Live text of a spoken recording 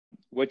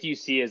what do you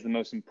see as the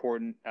most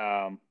important,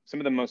 some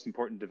of the most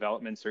important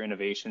developments or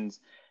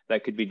innovations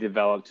that could be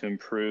developed to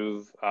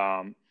improve,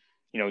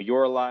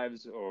 your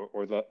lives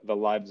or the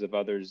lives of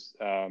others,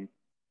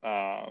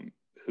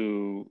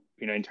 who,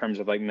 in terms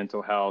of like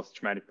mental health,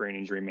 traumatic brain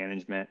injury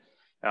management,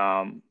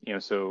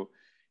 so,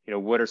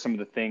 what are some of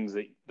the things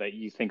that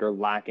you think are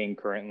lacking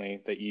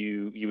currently that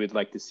you would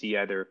like to see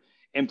either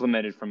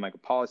implemented from like a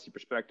policy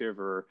perspective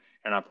or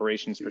an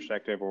operations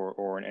perspective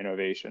or an I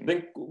innovation?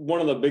 think one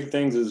of the big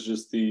things is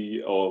just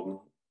the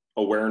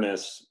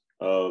awareness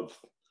of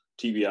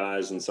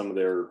TBIs and some of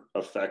their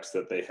effects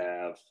that they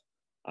have.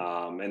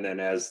 And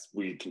then as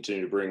we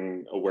continue to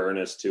bring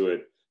awareness to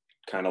it,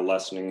 kind of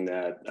lessening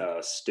that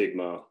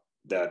stigma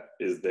that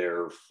is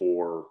there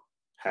for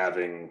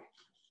having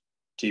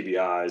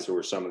TBIs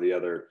or some of the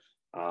other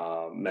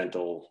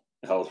mental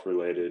health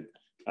related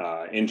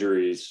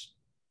injuries,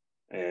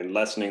 and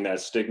lessening that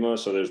stigma.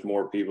 So there's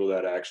more people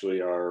that actually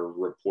are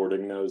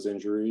reporting those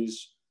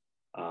injuries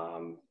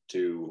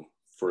to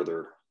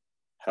further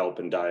help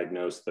and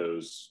diagnose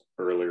those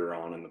earlier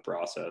on in the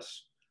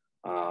process.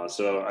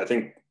 So I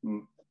think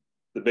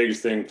the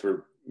biggest thing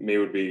for me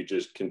would be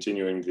just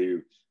continuing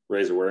to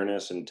raise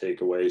awareness and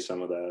take away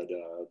some of that,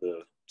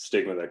 the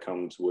stigma that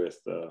comes with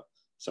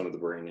some of the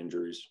brain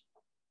injuries.